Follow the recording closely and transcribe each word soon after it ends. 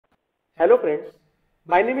Hello friends,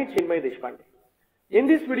 my name is Chinmay Deshpande. In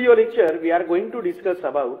this video lecture, we are going to discuss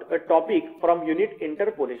about a topic from unit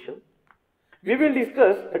Interpolation. We will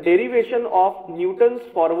discuss a derivation of Newton's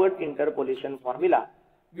forward interpolation formula,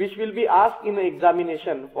 which will be asked in an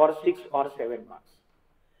examination for 6 or 7 marks.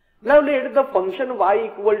 Now let the function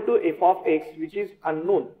y equal to f of x, which is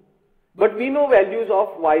unknown, but we know values of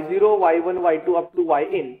y0, y1, y2 up to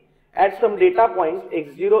yn at some data points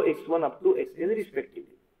x0, x1 up to xn respectively.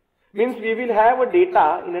 Means we will have a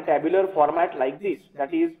data in a tabular format like this,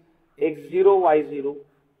 that is x0, y0,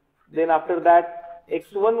 then after that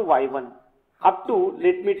x1, y1 up to,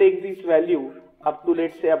 let me take this value up to,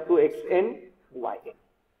 let's say up to xn, yn.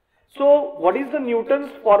 So what is the Newton's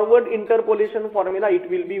forward interpolation formula? It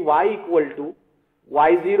will be y equal to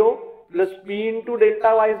y0 plus p into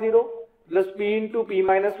delta y0 plus p into p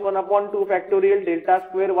minus 1 upon 2 factorial delta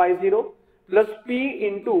square y0 plus p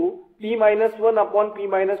into p minus 1 upon p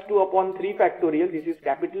minus 2 upon 3 factorial. This is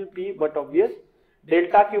capital P but obvious,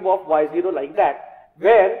 delta cube of y0 like that,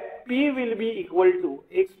 where p will be equal to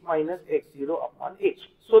x minus x0 upon h.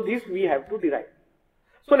 So this we have to derive.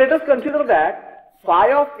 So let us consider that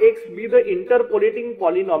phi of x be the interpolating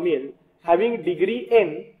polynomial having degree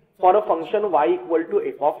n for a function y equal to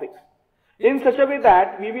f of x, in such a way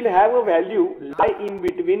that we will have a value lie in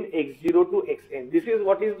between x0 to xn. This is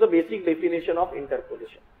what is the basic definition of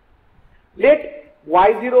interpolation. Let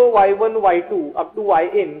y0, y1, y2 up to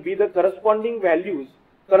yn be the corresponding values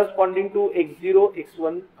corresponding to x0,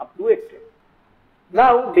 x1 up to xn.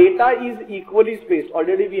 Now data is equally spaced.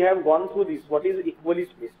 Already we have gone through this. What is equally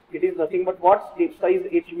spaced? It is nothing but what? Step size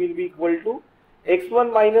h will be equal to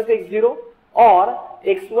x1 minus x0, or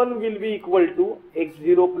x1 will be equal to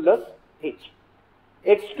x0 plus h.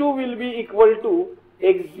 x2 will be equal to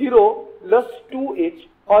x0 plus 2h,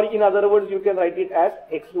 or in other words you can write it as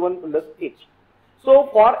x1 plus h. So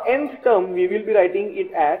for nth term we will be writing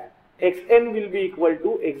it as xn will be equal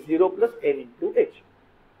to x0 plus n into h.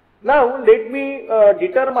 Now let me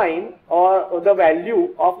determine the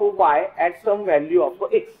value of y at some value of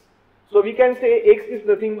x. So we can say x is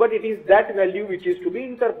nothing but it is that value which is to be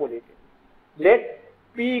interpolated. Let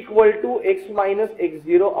p equal to x minus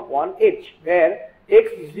x0 upon h, where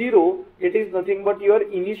x0 it is nothing but your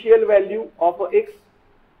initial value of x,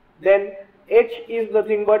 then h is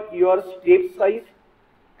nothing but your step size,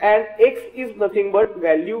 and x is nothing but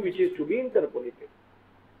value which is to be interpolated.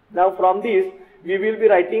 Now from this we will be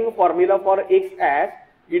writing formula for x as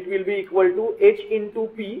it will be equal to h into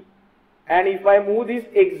p, and if I move this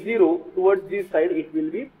x0 towards this side it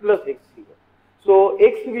will be plus x0. So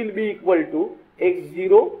x will be equal to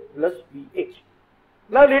x0 plus ph.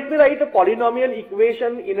 Now let me write a polynomial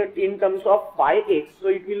equation in terms of phi x. So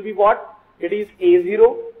it will be what? It is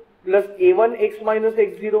a0 plus a1 x minus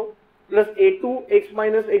x0 plus a2 x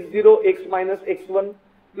minus x0 x minus x1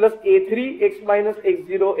 plus a3 x minus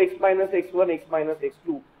x0 x minus x1 x minus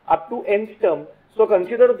x2 up to nth term. So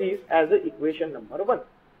consider this as the equation number 1.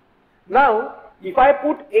 Now if I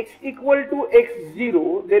put x equal to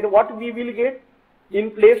x0, then what we will get? In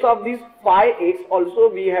place of this phi x also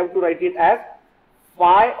we have to write it as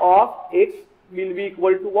phi of x will be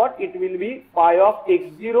equal to what? It will be phi of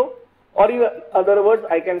x0, or in other words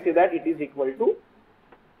I can say that it is equal to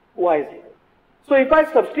y0. So if I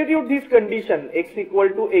substitute this condition x equal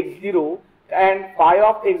to x0 and phi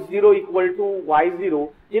of x0 equal to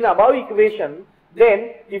y0 in above equation,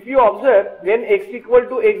 then if you observe, when x equal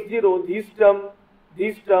to x0,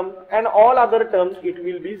 this term and all other terms, it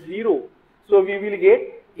will be 0. So we will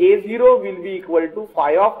get a0 will be equal to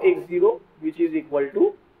phi of x0, which is equal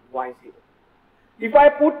to y0. If I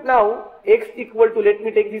put now x equal to, let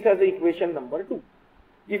me take this as the equation number 2.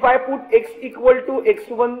 If I put x equal to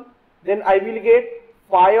x1, then I will get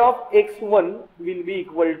phi of x1 will be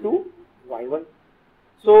equal to y1.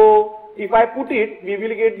 So if I put it, we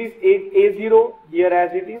will get this a0 here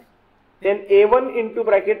as it is, then a1 into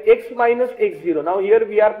bracket x minus x0. Now here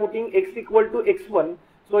we are putting x equal to x1.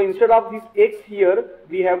 So instead of this x here,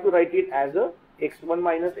 we have to write it as a x1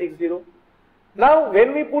 minus x0. Now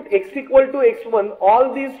when we put x equal to x1,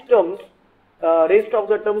 all these terms, rest of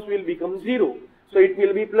the terms will become 0. So it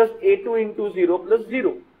will be plus a2 into 0 plus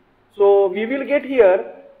 0. So we will get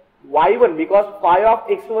here y1, because phi of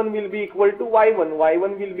x1 will be equal to y1.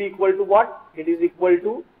 y1 will be equal to what? It is equal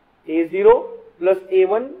to a0 plus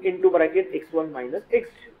a1 into bracket x1 minus x0.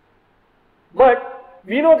 But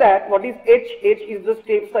we know that what is h? H is the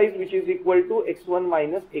step size which is equal to x1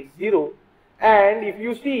 minus x0, and if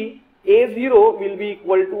you see a0 will be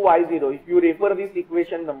equal to y0 if you refer this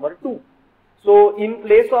equation number 2. So in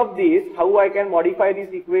place of this, how I can modify this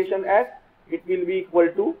equation as it will be equal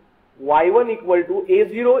to y1 equal to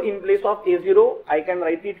a0 in place of a0 I can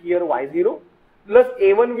write it here y0 plus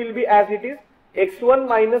a1 will be as it is x1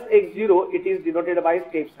 minus x0, it is denoted by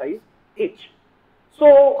step size h.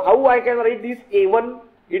 So how I can write this a1,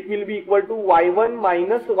 it will be equal to y1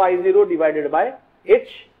 minus y0 divided by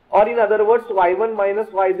h, or in other words y1 minus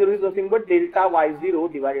y0 is nothing but delta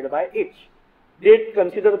y0 divided by h. Let's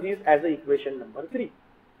consider this as the equation number 3.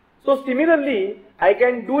 So similarly I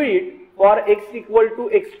can do it for x equal to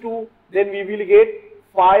x2, then we will get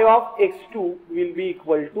phi of x2 will be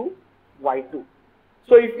equal to y2.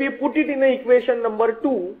 So if we put it in the equation number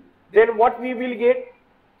 2, then what we will get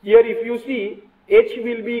here, if you see, h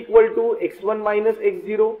will be equal to x1 minus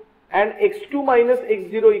x0 and x2 minus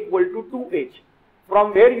x0 equal to 2h.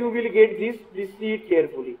 From where you will get this, please see it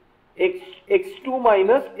carefully. x2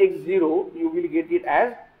 minus x0, you will get it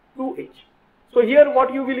as 2h. So here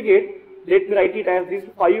what you will get, let me write it as this,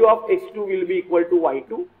 phi of x2 will be equal to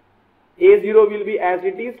y2, a0 will be as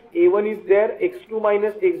it is, a1 is there, x2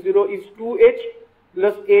 minus x0 is 2h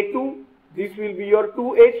plus a2, this will be your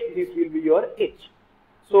 2h, this will be your h.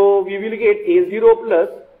 So we will get a0 plus,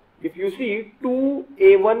 if you see,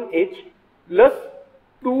 2a1h plus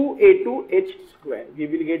 2a2h square, we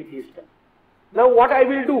will get this term. Now what I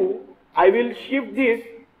will do, I will shift this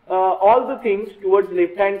all the things towards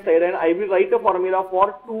left hand side, and I will write a formula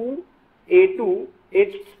for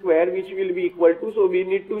 2a2h square, which will be equal to, so we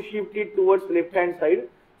need to shift it towards left hand side,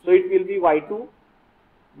 so it will be y2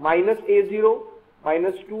 minus a0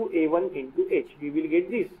 minus 2a1 into h, we will get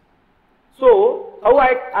this. So how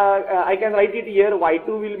I can write it here, y2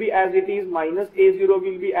 will be as it is, minus a0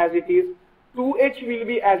 will be as it is, 2h will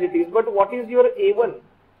be as it is, but what is your a1?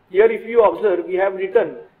 Here if you observe, we have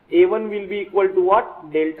written a1 will be equal to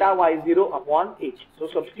what? Delta y0 upon h. So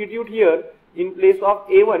substitute here, in place of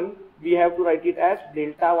a1, we have to write it as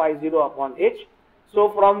delta y0 upon h. So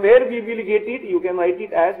from where we will get it, you can write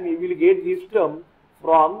it as, we will get this term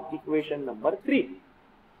from equation number 3.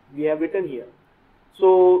 We have written here.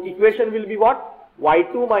 So equation will be what?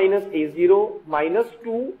 y2 minus a0 minus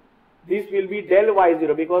 2, this will be del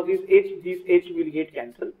y0, because this h will get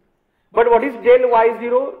cancelled. But what is del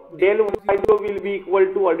y0? Del y0 will be equal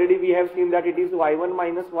to, already we have seen that it is y1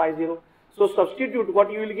 minus y0. So substitute,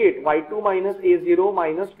 what you will get? y2 minus a0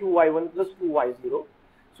 minus 2y1 plus 2y0.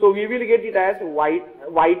 So we will get it as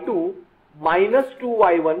y2 minus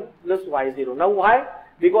 2y1 plus y0. Now why?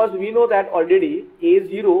 Because we know that already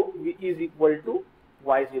a0 is equal to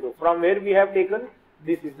y0. From where we have taken,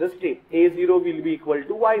 this is the step. a0 will be equal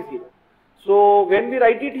to y0. So when we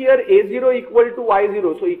write it here, a0 equal to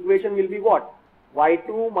y0, so equation will be what?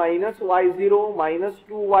 y2 minus y0 minus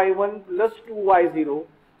 2y1 plus 2y0.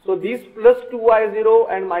 So this plus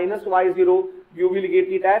 2y0 and minus y0, you will get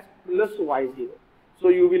it as plus y0. So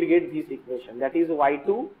you will get this equation, that is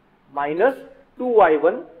y2 minus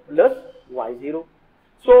 2y1 plus y0.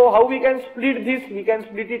 So how we can split this? We can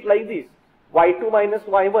split it like this, y2 minus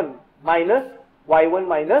y1 minus y1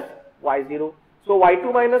 minus y0. So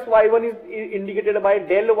y2 minus y1 is indicated by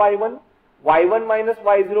del y1, y1 minus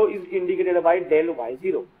y0 is indicated by del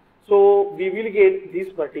y0. So we will get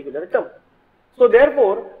this particular term. So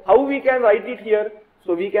therefore, how we can write it here?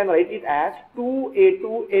 So we can write it as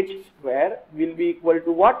 2a2h square will be equal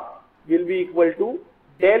to what? Will be equal to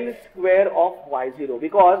del square of y0,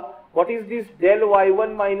 because what is this del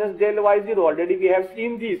y1 minus del y0? Already we have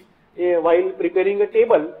seen this while preparing a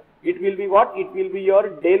table. It will be what? It will be your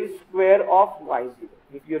del square of y0,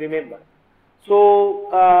 if you remember. So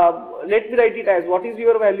let me write it as, what is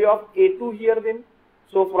your value of a2 here then?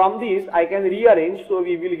 So from this I can rearrange. So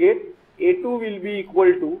we will get a2 will be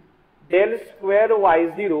equal to del square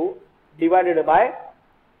y0 divided by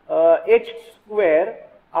h square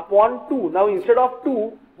upon 2. Now instead of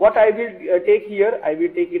 2, what I will take here? I will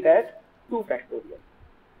take it as 2 factorial.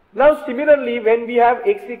 Now similarly, when we have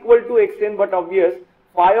x equal to xn, but obvious,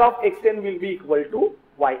 phi of xn will be equal to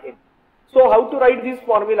yn. So how to write this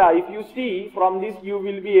formula? If you see from this, you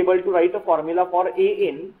will be able to write a formula for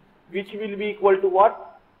an, which will be equal to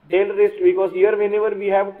what? Del raised to, because here whenever we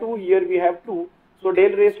have 2, here we have 2. So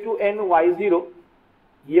del raised to n y0,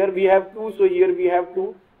 here we have 2, so here we have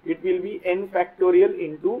 2. It will be n factorial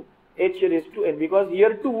into h raised to n, because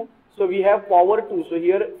here 2, so we have power 2. So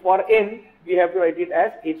here for n, we have to write it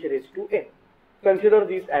as h raised to n. Consider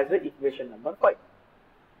this as the equation number 5.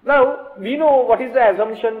 Now we know what is the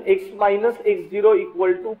assumption, x minus x0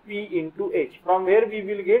 equal to p into h. From where we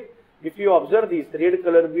will get, if you observe this red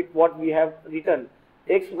color with what we have written,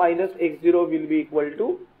 x minus x0 will be equal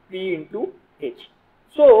to p into h.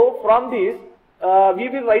 So from this we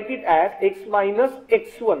will write it as x minus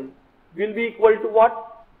x1 will be equal to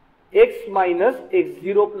what? x minus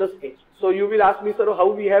x0 plus h. So you will ask me, sir,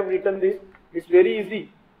 how we have written this? It's very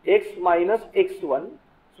easy. X minus x1.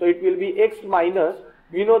 So it will be x minus,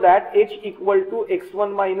 we know that h equal to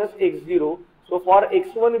x1 minus x0. So for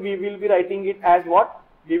x1 we will be writing it as what?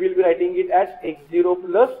 We will be writing it as x0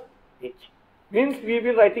 plus h. Means we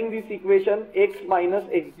will writing this equation x minus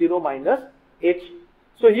x0 minus h.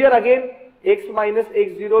 So here again x minus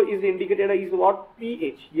x0 is indicated as what?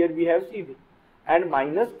 Ph. Here we have seen it. And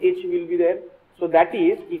minus h will be there. So that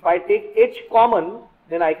is, if I take h common,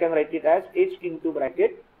 then I can write it as h into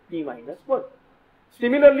bracket p minus 1.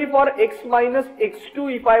 Similarly for x minus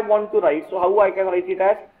x2 if I want to write, so how I can write it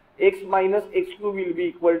as x minus x2 will be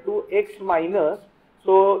equal to x minus,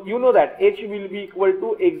 so you know that h will be equal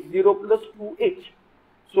to x0 plus 2h.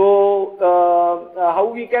 So how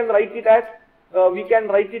we can write it as? We can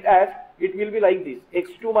write it as, it will be like this,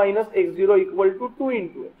 x2 minus x0 equal to 2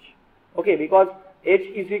 into h. Okay, because h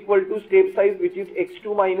is equal to step size which is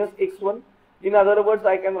x2 minus x1. In other words,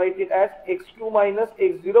 I can write it as x2 minus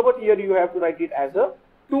x0, but here you have to write it as a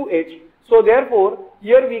 2h. So therefore,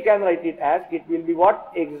 here we can write it as, it will be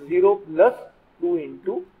what? x0 plus 2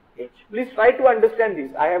 into h. Please try to understand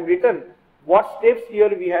this. I have written what steps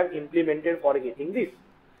here we have implemented for getting this.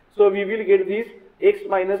 So we will get this, x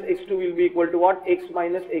minus x2 will be equal to what? X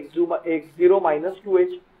minus x0 minus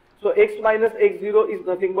 2h. So x minus x0 is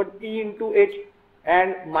nothing but p into h,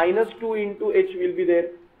 and minus 2 into h will be there.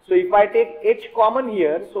 So if I take h common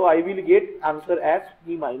here, so I will get answer as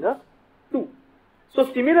p minus 2.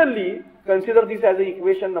 So similarly, consider this as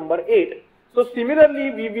equation number 8. So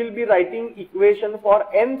similarly, we will be writing equation for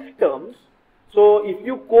nth terms. So if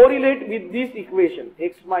you correlate with this equation,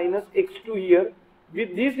 x minus x2 here,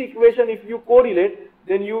 with this equation if you correlate,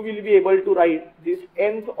 then you will be able to write this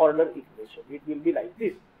nth order equation. It will be like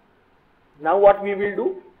this. Now what we will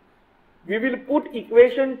do? We will put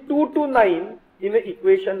equation 2 to 9 in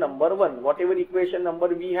equation number 1. Whatever equation number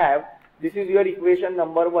we have, this is your equation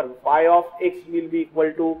number 1. Phi of x will be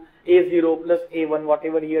equal to a0 plus a1,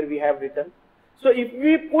 whatever here we have written. So if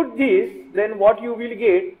we put this, then what you will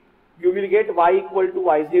get? You will get y equal to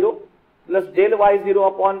y0 plus del y0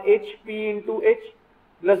 upon h p into h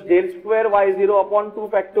plus del square y0 upon 2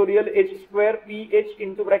 factorial h square ph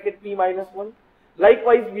into bracket p minus 1.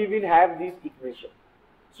 Likewise, we will have this equation.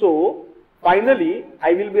 So finally,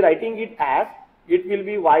 I will be writing it as, it will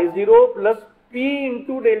be y0 plus p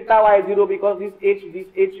into delta y0, because this h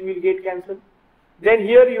will get cancelled. Then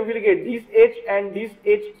here you will get this h and this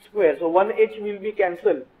h square. So one h will be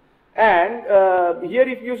cancelled. And here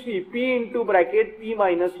if you see p into bracket p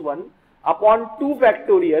minus 1 upon 2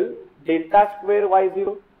 factorial delta square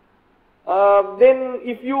y0. Then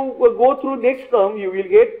if you go through next term, you will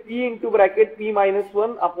get p into bracket p minus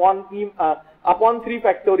 1 upon 3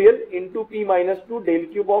 factorial into p minus 2 del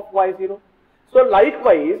cube of y0. So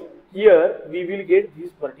likewise, here we will get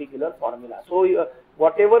this particular formula. So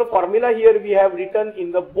whatever formula here we have written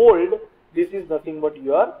in the bold, this is nothing but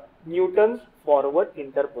your Newton's forward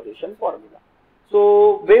interpolation formula.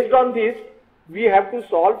 So based on this, we have to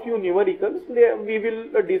solve few numericals. We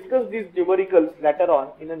will discuss these numericals later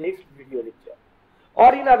on in the next video lecture.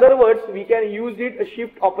 Or in other words, we can use it a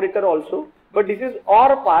shift operator also. But this is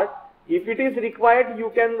OR part. If it is required,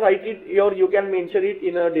 you can write it or you can mention it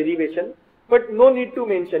in a derivation. But no need to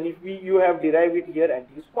mention if you have derived it here at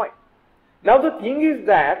this point. Now the thing is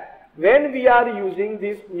that when we are using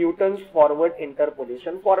this Newton's forward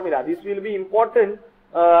interpolation formula, this will be important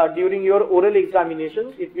during your oral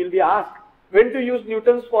examinations. It will be asked when to use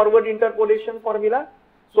Newton's forward interpolation formula.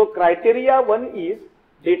 So criteria 1 is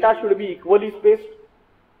data should be equally spaced.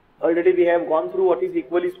 Already we have gone through what is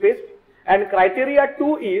equally spaced. And criteria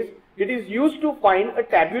 2 is it is used to find a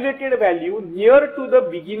tabulated value near to the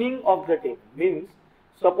beginning of the table. Means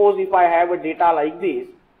suppose if I have a data like this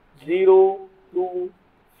 0, 2,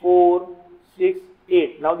 4, 6,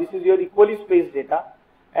 8. Now this is your equally spaced data,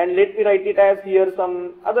 and let me write it as here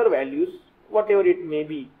some other values, whatever it may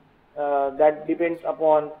be. That depends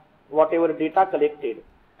upon whatever data collected.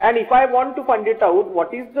 And if I want to find it out,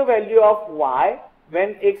 what is the value of y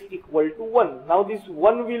when x equal to 1? Now this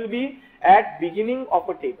 1 will be at beginning of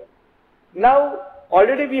a table. Now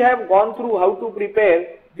already we have gone through how to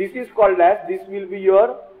prepare. This is called as, this will be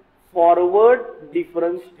your forward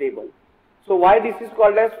difference table. So why this is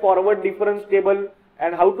called as forward difference table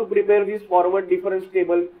and how to prepare this forward difference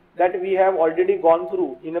table, that we have already gone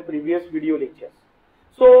through in a previous video lectures.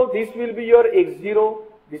 So this will be your x0,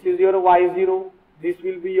 this is your y0, this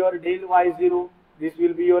will be your del y0, this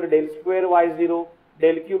will be your del square y0,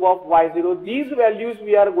 del cube of y0. These values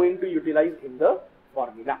we are going to utilize in the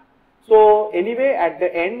formula. So anyway, at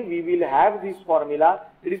the end we will have this formula.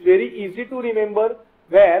 It is very easy to remember,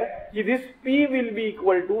 where this P will be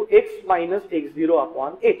equal to x minus x0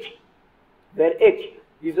 upon h, where h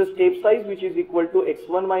is a step size which is equal to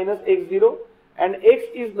x1 minus x0, and x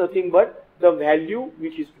is nothing but the value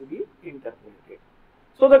which is to be interpolated.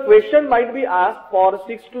 So the question might be asked for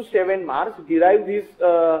 6 to 7 marks, derive this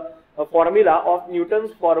formula of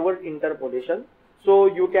Newton's forward interpolation. So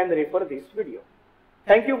you can refer this video.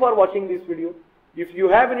 Thank you for watching this video. If you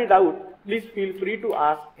have any doubt, please feel free to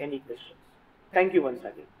ask any questions. Thank you once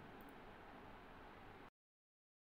again.